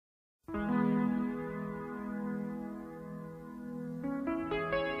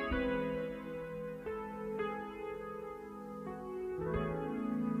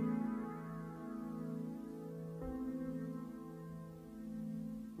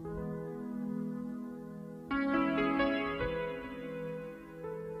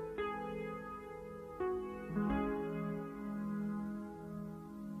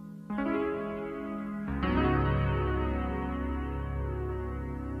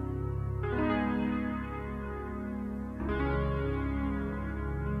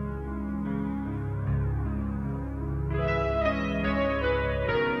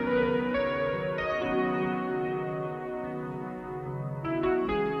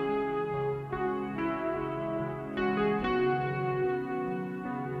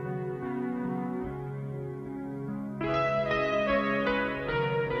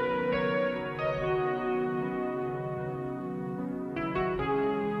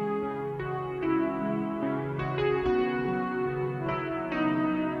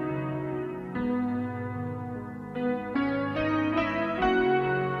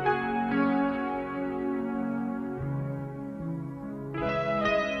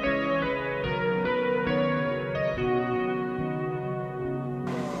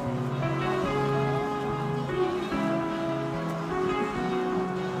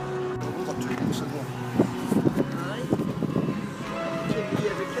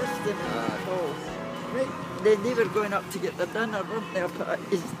didn't they? Oh. They were going up to get their dinner, weren't they, up at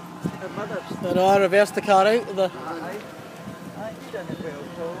their mother's. No, I reversed the car out of the... Aye, you done it well,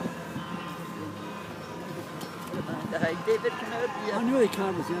 Paul. Aye, David, come out here. I knew the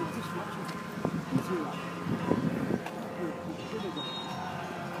car was there, just watching. You see that?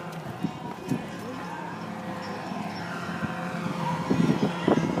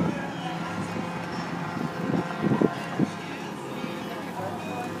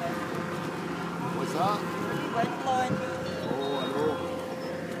 What's that? White line. Oh, I know.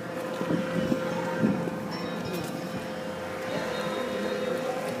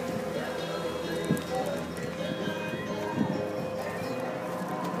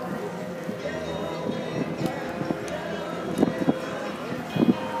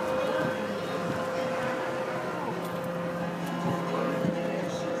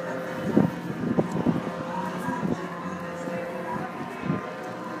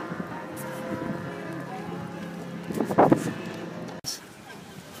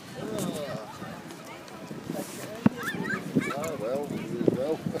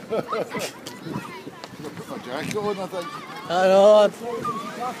 Put my jacket on, I think. I know.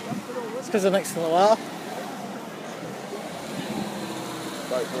 It's because I'm mixing the water.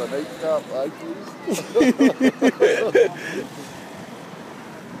 Back for a nightcap, aye, please.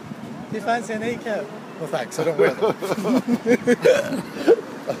 Do you fancy a nightcap? Well, thanks, I don't wear them.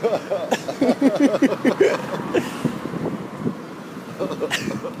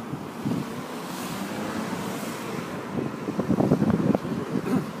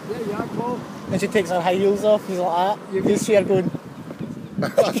 There you are, Paul. And she takes her high heels off, he's like that. You can see her going.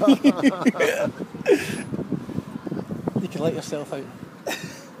 You can let yourself out.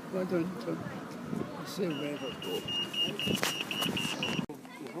 No, don't. Say wherever.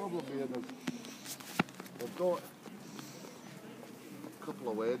 The problem being is they've got a couple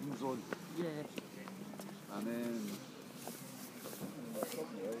of weddings on, Yeah. and then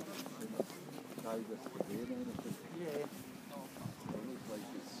something else tied this today and anything. Yeah. It looks like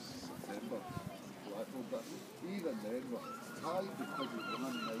it's September. But even then, we're tied because it's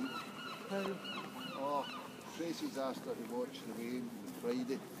one night. Oh, Tracy's asked her to watch the rain on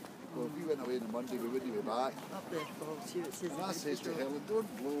Friday. Well, if we went away on Monday, we wouldn't be back. Up there, Paul, see what it says. And I says to Helen,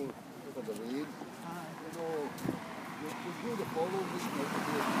 don't blow over the rain. Aye. You know, we'll go the following week, maybe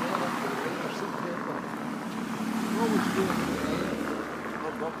do it well after the rain or September. We always go at the end,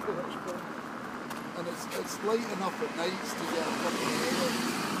 or roughly it's spring. And it's light enough at nights to get a couple of hours.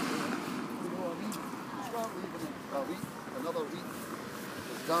 You know what I mean? Start leaving it a week, another week.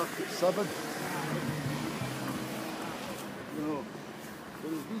 It's dark at 7. You know,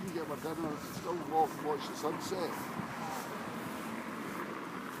 whereas we can get our dinner and still walk and watch the sunset.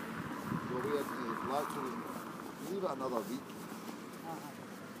 So we had to Blackpool, leave it another week.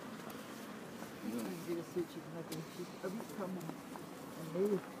 I'm going to say she's maybe, she's a week coming in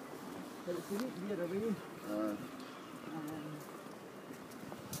May, but it's a week near away.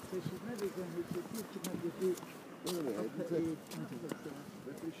 So she's maybe going to, she might be booked Where are they up heading at to?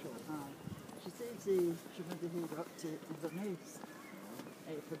 Bakery shop. She says she maybe head up to Inverness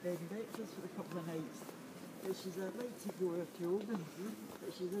for bed and breakfast for a couple of nights. But she's like to go to Oban, but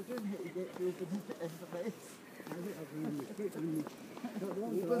she's a good hit to get to Oban Inverness. Open?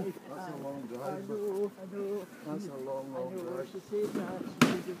 That's a long drive. I know. That's a long drive. She says that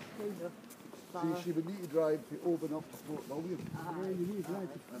she's kind of far. See, she would need to drive to Oban up to Fort William. You need to drive.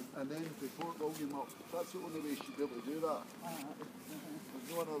 And then to Fort William up. That's the only way she'd be able to do that.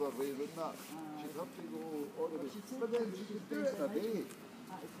 There's no other way around that. She'd have to go all the way. But then she could do it in a day.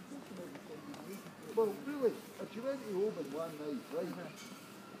 Well, really, if she went to Oban one night, right? To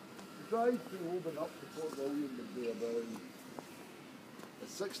drive to Oban up to Fort William would be about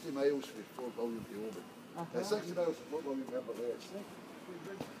 60 miles from Fort William to Oban. 60 miles from Fort William to Inverness.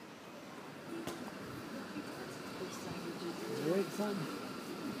 Right, son.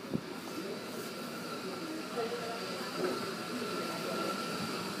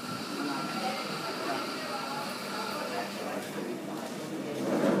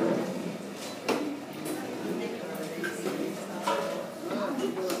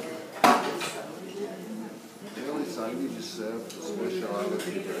 Really sandwich is served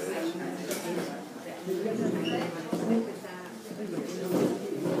speciality bread.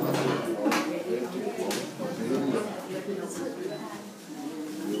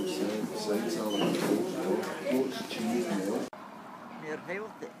 you're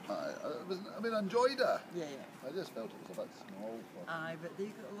healthy. I mean, I enjoyed it. Yeah. I just felt it was a bit small. Aye, but they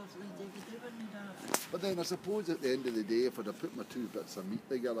got a lovely David Doohan in that. But then I suppose at the end of the day, if I'd have put my 2 bits of meat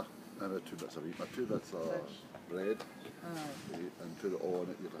together, my 2 bits of meat, my 2 bits of bread, and put it all on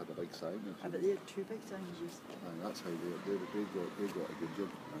it, you'd have had a big sandwich. But they had 2 big sandwiches. And that's how they got a good job.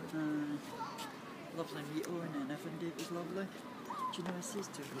 Lovely meat on and everything. It was lovely. Do you know, I says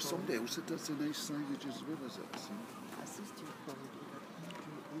to her, There's somebody else that does the nice sandwiches. Where is it? I says to her, Paul,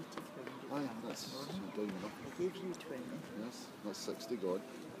 £180. Aye, that's down enough. I gave you 20. Yes, that's 60 gone.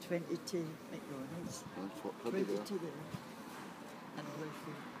 20 to McDonald's. That's what 20 there. to there. And away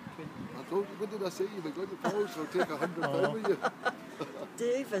for 20. I told you, what did I say? You were going to Paul, so I'll take £100 with you.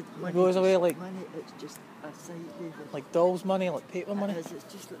 David, money goes away like money, it's just a sight, David. like doll's money, like paper money. It is,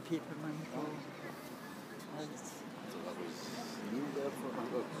 it's just like paper money, Paul. It's, So that was you there for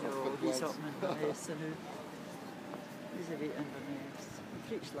no, he's up in Inverness, and he's a wait Inverness. He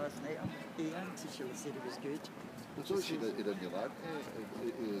preached last night on Auntie Sheila said it was good. I thought she did in your lad.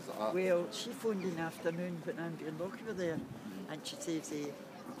 Well, she phoned in the afternoon when Andrew and Lockie were there, and she says,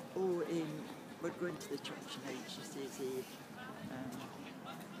 we're going to the church tonight. She says, there's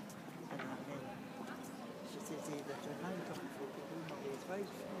a man coming for his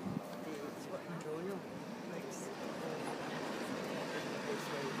wife. It's working royal. So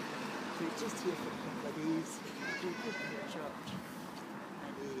he's just here for a couple of days. We'll go to the church.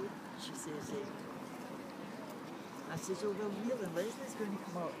 And she says, I says, oh, well, Neil and Leslie's going to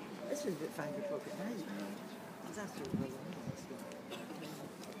come up. This was about 5 o'clock at night. Because that's what we're on. I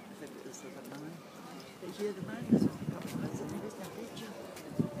think it was the other man. But here the man was on a couple of minutes and he was in a picture.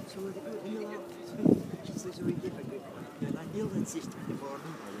 So they got Neil up. She says, oh, we gave a good one. And Neil insisted in the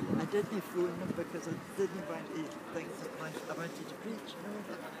morning. I didn't phone him because I didn't want to think that I wanted to preach, you know.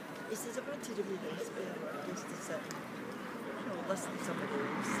 He says, I wanted to be nice, but just to sit and, you know, listen to somebody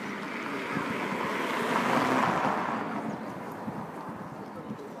else.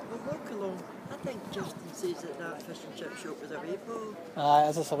 We'll walk along. I think Justin says that fish and chip shop was away, Paul. Aye,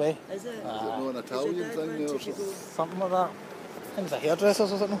 is this away? Is it? Is it not an Italian thing there or something? Something like that. I think it's a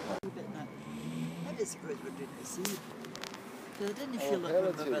hairdresser's or something. Maybe it's because we're doing the sea. But I didn't feel it Helen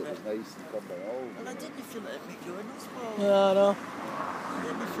when said we it were was at... nice in Cumbernauld. Well, I didn't feel it at McDonald's, Paul. Yeah, I know. I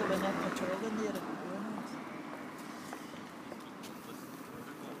didn't feel an at all in there at McDonald's.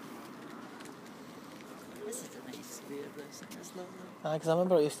 This is a nice square, this, and it's lovely. Aye, because I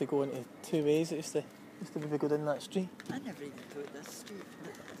remember it used to go into 2 ways. It used to maybe go down that street. I never even thought this street, the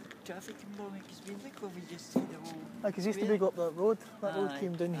traffic came along, because we look over, we just see the whole... Aye, because used to be go up that road. That road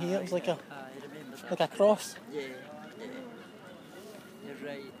came down here. It was like I remember that. a cross. Yeah. You're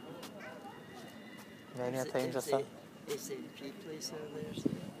right. Many a times I sat. SNP place over there. So.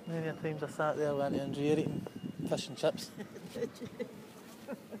 Many a times I sat there, went to Andrea eating fish and chips.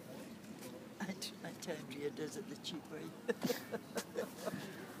 Andrea does it the cheap way.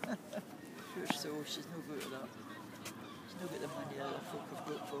 Poor soul, she's no good at that. She's no got the money other folk have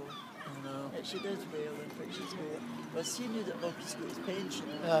got for. No. She does well, but she's got. Well, she knew that Lockie's got his pension.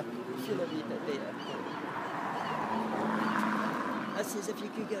 Yeah. I feel a wee bit better. I says, if you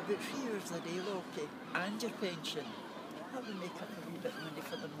could get about 3 hours a day, Lockie, and your pension, that would make up a wee bit of money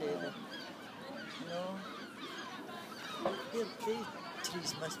for them, David. You know? They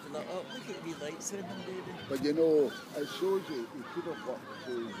trees must be lit up. Look at the wee lights on them, David. But you know, it shows you could have worked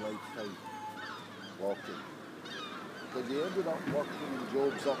through his lifetime walking. Because he ended up working in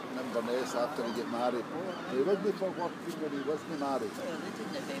jobs up in Inverness after he got married. He wasn't for working when he wasn't married. Well, they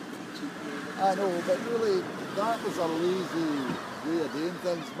didn't have empty cheap, David. I know, but really, that was a lazy way of doing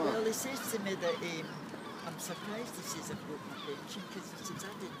things, man. Well, he says to me that I'm surprised he says I've got my pension because he says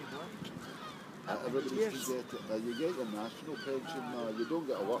I didn't work. Everybody used to get it. Now, you get your national pension now, you don't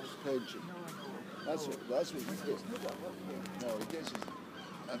get a works pension. No. That's what you get. No, he gets his...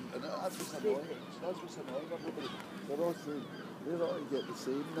 And that's what's annoying. That's what's annoying everybody. They're all saying, they ought to get the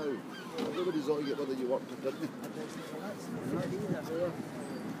same now. Everybody's ought to get whether you worked or didn't.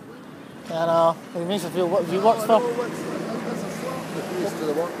 I know. It makes you feel what have you worked for. That's a slap in the face to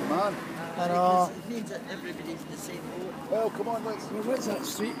the working man. I know. It means that everybody's the same boat. Well, come on, let's... Well, what's that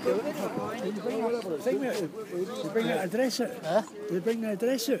street you're looking for? Did you bring that address out? Huh? Did you bring the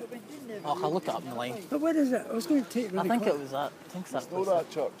address out? Oh, I'll look it up in the line. But what is it? I was going to take I think it was that. I think it's that Know place. that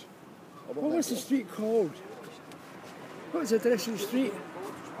church. What was the street called? What was the address of the street?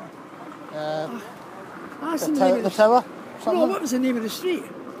 That's the name of The tower? No, Something? what was the name of the street?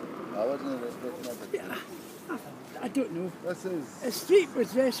 I wasn't in it. I don't know. This is... A street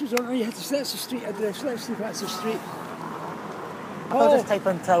with addresses on it. You had to say that's the street address. Let's see if that's the street. I'll just type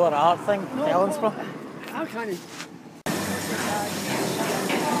in Tower Art thing, No, Helensburgh. I can't.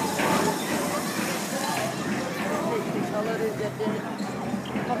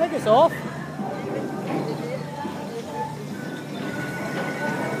 It's off.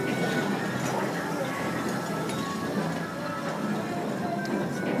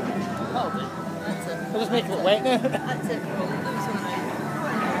 That'll do. That's it. I'll just make it wet now. That's it, Paul. That's all right.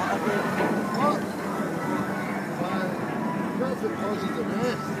 What? Why? That's what causes the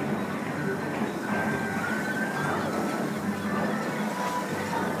mess.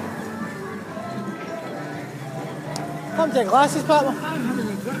 Come to your glasses, Papa. I'm having a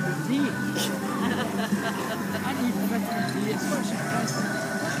drink of tea. I need vitamin D. It's such a price.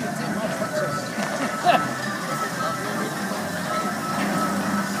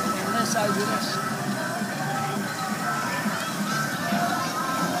 Unless I do this.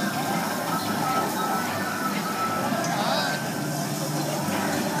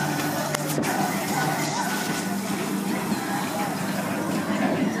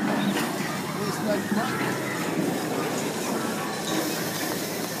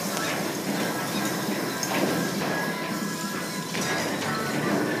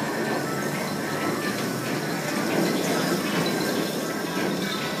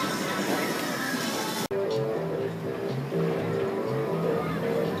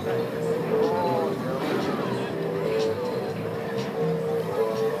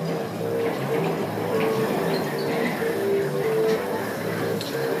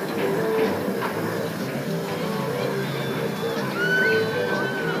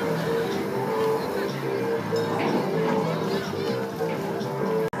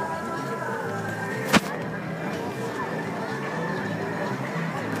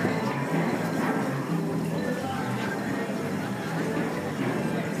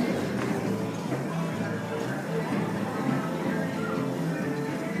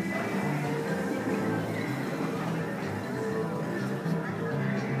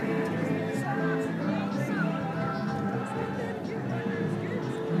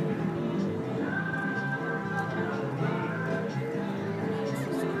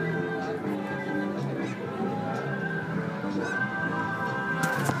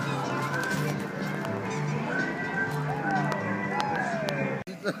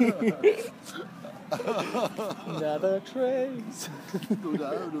 Another trace. Go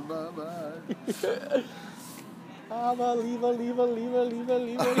down in my mind. I'm a lever.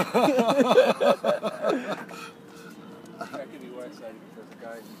 Checking the west side because the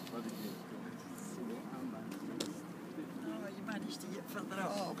guys in front of you. Oh, you managed to get further up.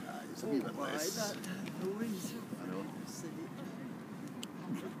 Oh, it's a wee bit less. That noise. I know.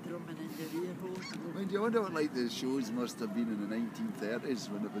 Drumming in your ear hole. I mean, do you wonder what like the shows must have been in the 1930s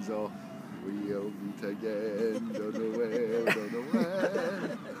when it was all we'll meet again, don't know where, don't know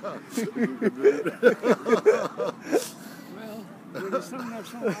Well, there was some that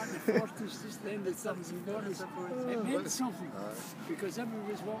song out in the 40s, just then the 30s and 40s. It meant something because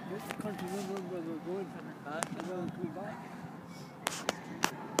everybody was walking out the country wondering where they were going and then coming back.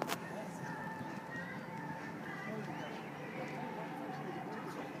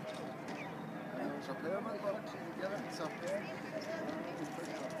 It's a permit, but you get it, it's up there.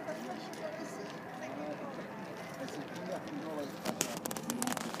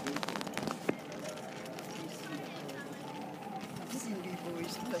 I've seen you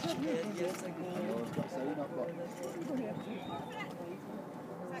boys fish there years ago.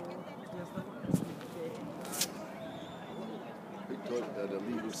 We thought that a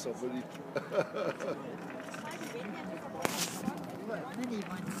legal submarine. Many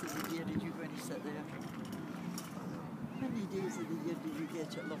months of the year did you go and sit there? Many days of the year did you get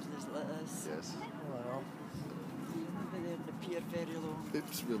at Love's Letters? Yes. Well, You remember there in the pier very long?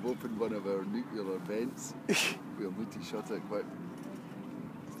 Oops, we've opened one of our nuclear vents. We'll need to shut it quick.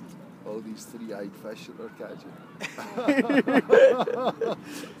 All these three-eyed fish that are catching.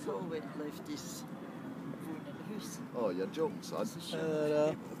 It's all went lefties going in the house. Oh, you're joking, son.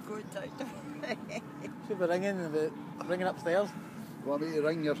 Contact. should be ringing upstairs. Want me to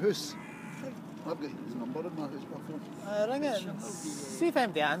ring your house? I've got his number in my house before. Ring it and see if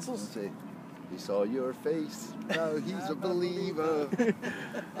anybody answers. Say, he saw your face, now he's a believer.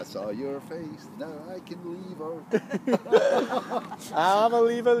 I saw your face, now I can leave her. I'm a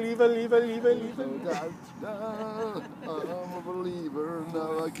lever. No doubt, now I'm a believer,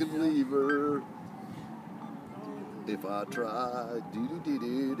 now I can leave her. If I try, don't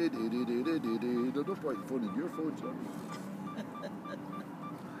write your phone in your phone, son.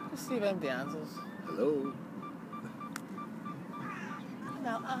 Let's see if anybody answers. Hello.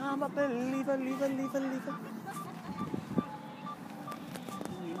 Now I'm a believer.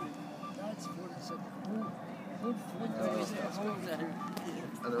 That's what it's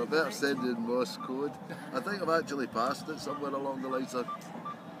And I better send in Morse code. I think I've actually passed it somewhere along the lines of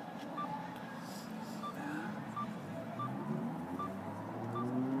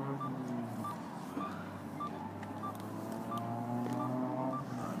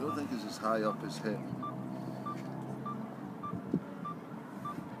as high up as him.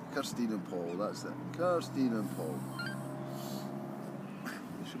 Kirstine and Paul, that's it. Kirstine and Paul.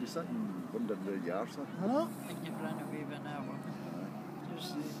 They should be sitting wondering where you are, son. I think you've run away with an hour.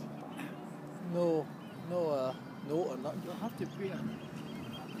 Just No note or nothing. You'll have to pay a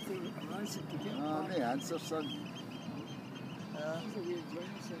ransom to get Ah, back. no answer, son. That's the way it's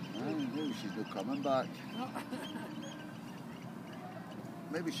done, son. Maybe she's not coming back.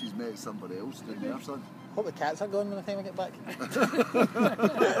 Maybe she's met somebody else down there, son. Hope the cats are gone by the time I get back.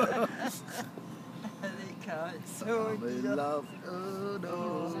 the cats. I'm in love. Oh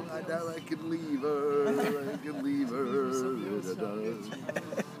no, I know I can leave her. I can leave her.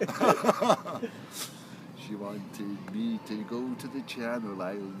 She wanted me to go to the Channel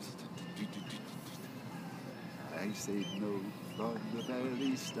Islands. I said no from the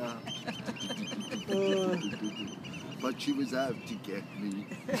very start. But she was out to get me.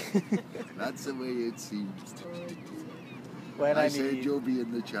 That's the way it seems. When I I said need you'll be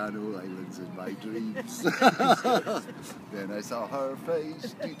in the Channel Islands in my dreams. Then I saw her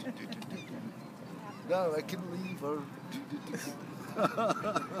face. Now I can leave her.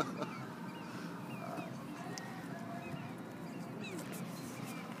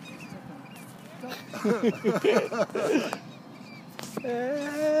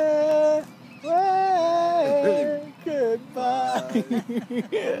 goodbye.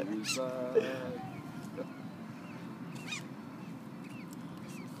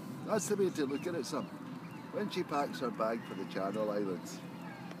 That's the way to look at it, son. When she packs her bag for the Channel Islands,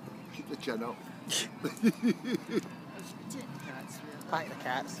 keep the chin up. Pack the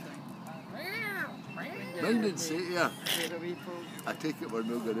cats. Mine didn't say to you, I take it we're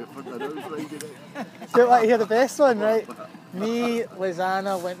not going out for dinner on Friday night. So you want to hear the best one, right? Me,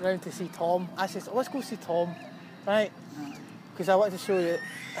 Lizanna went round to see Tom. I said, let's go see Tom, right? Because I wanted to show you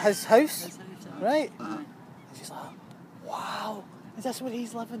his house, right? And she's like, wow, is this where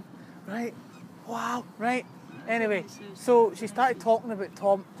he's living? Right? Wow, right? Anyway, so she started talking about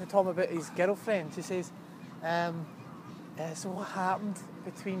Tom about his girlfriend. She says, so what happened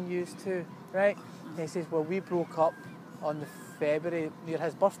between you two, right? And he says, well, we broke up on the February near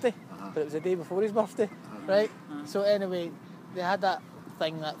his birthday, but it was the day before his birthday, right? So anyway, they had that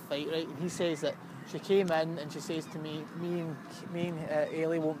fight, right? And he says that she came in and she says to me, me and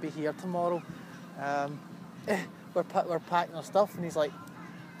Ailey won't be here tomorrow. We're packing our stuff, and he's like,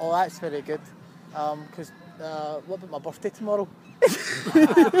 oh, that's very good, because what about my birthday tomorrow?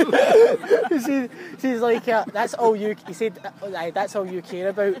 she's like, that's all you. He said, that's all you care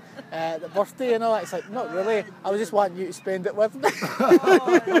about, the birthday and all that. It's like, not really. I was just wanting you to spend it with me.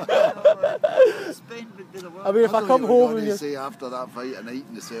 I mean, if I come home and you say after that fight a night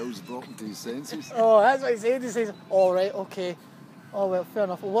in the cells brought him to his senses. Oh, that's what he said. He says, all right, okay. Oh well, fair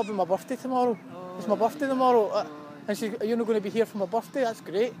enough. Well, what about my birthday tomorrow? It's my birthday tomorrow. And she's, are you not going to be here for my birthday? That's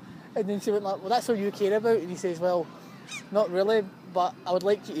great. And then she went like, well, that's all you care about. And he says, well, not really, but I would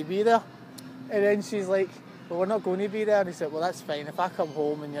like you to be there. And then she's like, well, we're not going to be there. And he said, well, that's fine. If I come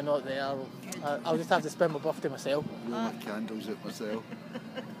home and you're not there, I'll just have to spend my birthday myself. Blow my candles out myself.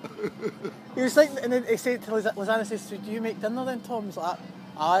 He was like, and then he said to Lizanna, says, so do you make dinner then, Tom? He's like,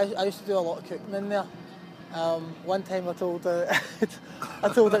 I used to do a lot of cooking in there. One time I told her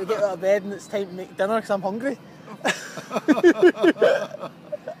to get out of bed and it's time to make dinner because I'm hungry.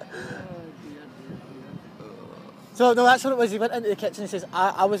 So no, that's what it was. He went into the kitchen and says,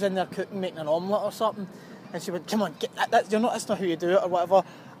 I was in there cooking, making an omelette or something, and she went, come on, get that, that's not how you do it or whatever.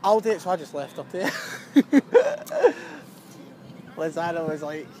 I'll do it. So I just left her to it. Lizanna was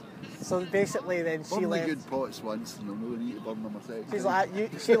like, so basically then she Burn left. the good pots once and I'll no need to burn them a second. She's like,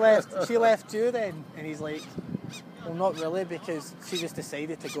 she left you then, and he's like, well, not really, because she just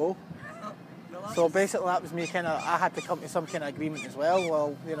decided to go. So basically that was me I had to come to some kind of agreement as well.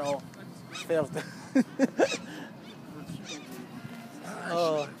 Well, you know, Thursday.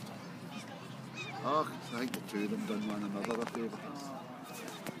 Oh. I think the two of them done one another a favour.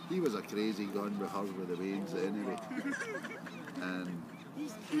 He was a crazy gun with her with the veins anyway. And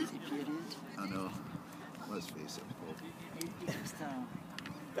He's crazy period. I know, let's face it, Paul.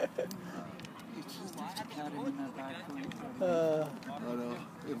 He just have to carry him in her back home. I know.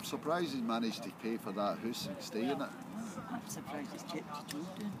 I'm surprised he's managed to pay for that house and stay in it. I'm surprised he's kept his job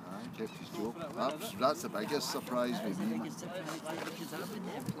doing. Aye, kept his job. That's the biggest surprise That's with the me. biggest surprise because I've been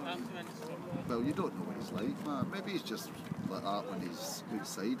the employee. Well, you don't know what he's like, man. Maybe he's just like that when he's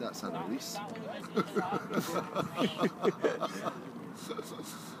outside. That's a release.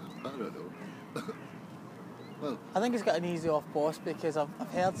 I don't know. Well, I think he's got an easy off boss because I've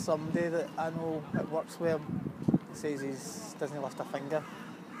heard somebody that I know that works with him says he doesn't lift a finger.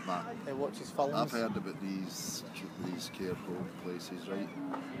 He watches films. I've heard about these care home places, right?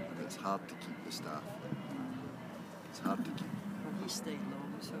 And it's hard to keep the staff. It's hard to keep. Well, he stayed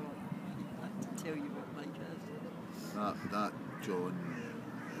long, so I can tell you what like is. That John,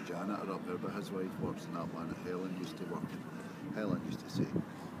 the janitor up there, but his wife works in that one that Helen used to work in. Helen used to say,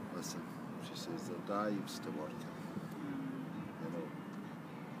 listen, she says there dives to work in, you know,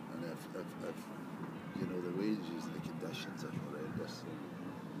 and if you know the wages and the conditions are horrendous.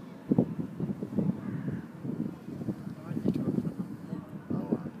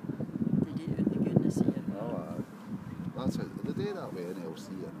 That's it. They do that with NLC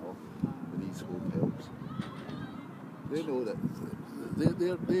and all, with these home helps. They know that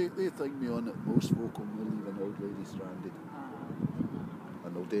they think me on that most folk will leave an old lady stranded. And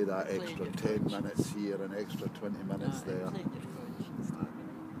they'll do that extra 10 minutes here and extra 20 minutes there. You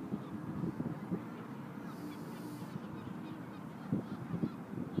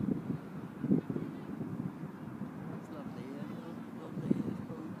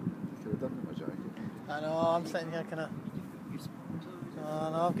could have done with my jacket. I know, I'm sitting here kind of. I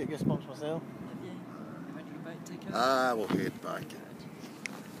know, I've got goosebumps myself. We'll head back.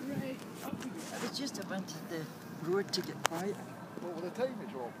 Right. It's just I wanted the road to get quiet. Well, by the time we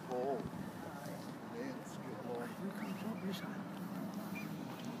drop Paul, then it's good long.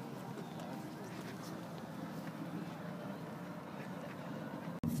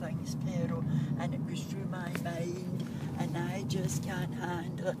 Things, Pero, and it goes through my mind, and I just can't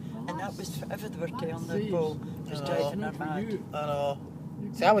handle it. And that was forever they were telling the Paul was driving her mad. I know.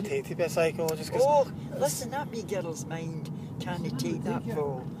 See, I would hate to be a psycho just because. Oh, listen, that wee girl's mind can't take that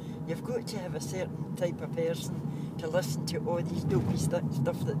Paul. You've got to have a certain type of person to listen to all these dopey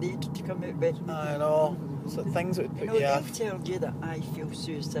stuff that they to come out with. I know. So things that would put You know, you off. they'll tell you that I feel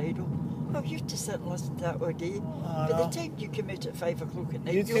suicidal. Well, you have to sit and listen to that all day. By the time you come out at 5 o'clock at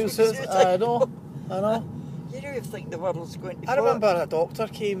night, You'd you'll feel be suicidal. I know. I know. You don't think the world's going to I fall. remember a doctor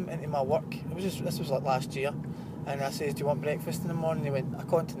came into my work. This was like last year, and I says, "Do you want breakfast in the morning?" He went, "A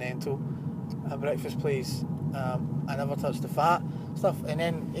continental, a breakfast, please." I never touched the fat stuff, and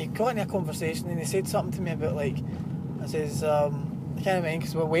then he got into a conversation and he said something to me about like, I says, "I can't mind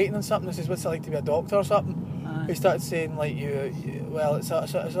because we're waiting on something." I says, "What's it like to be a doctor or something?" He started saying like, well, it's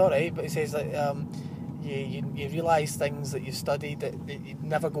all right, but he says like, you realise things that you studied that you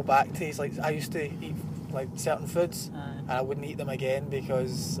never go back to. He's like, I used to eat like certain foods and I wouldn't eat them again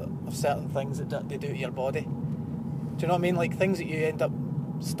because of certain things that they do to your body. Do you know what I mean? Like things that you end up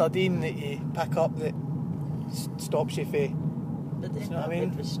studying that you pick up that stops you from. But then You know what I that mean?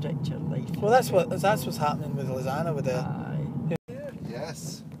 would restrict your life. Well, that's what's happening with Lizana with the.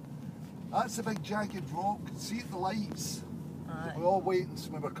 Yes. That's a big jagged rock. See the lights? Aye. We all waiting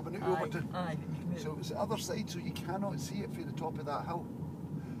so we were coming out over to. Aye. So it's the other side, so you cannot see it from the top of that hill.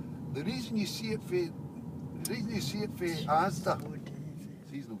 The reason you see it from Asda,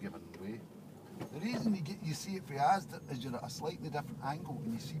 he's not giving it away. The reason you see it from Asda is you're at a slightly different angle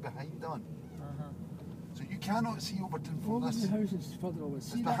and you see behind on. So you cannot see Overton from this. The houses further away.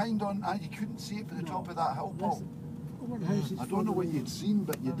 It's behind on, and you couldn't see it from the top of that hill, Paul. I don't know what you'd seen,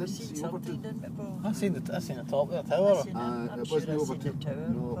 but you didn't see Overton. I seen the top of the tower. It wasn't Overton.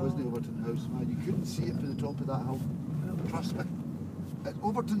 No, it wasn't Overton House, man. You couldn't see it from the top of that hill. Trust me.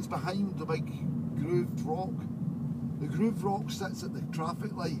 Overton's behind the big grooved rock. The grooved rock sits at the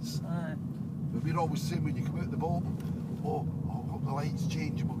traffic lights. But we're always saying when you come out the boat, oh, hope the lights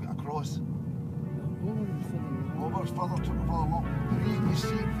change and we'll get across. Over's further along. The reason you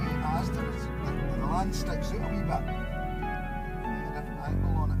see it from Asda is the land sticks out a wee bit. There's a different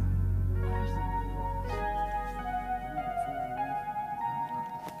angle on it.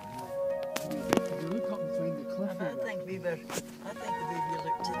 And I think the way we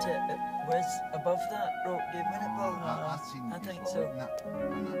looked at it, it was above that rock, wasn't it, Paul? I think so. That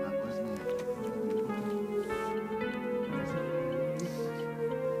wasn't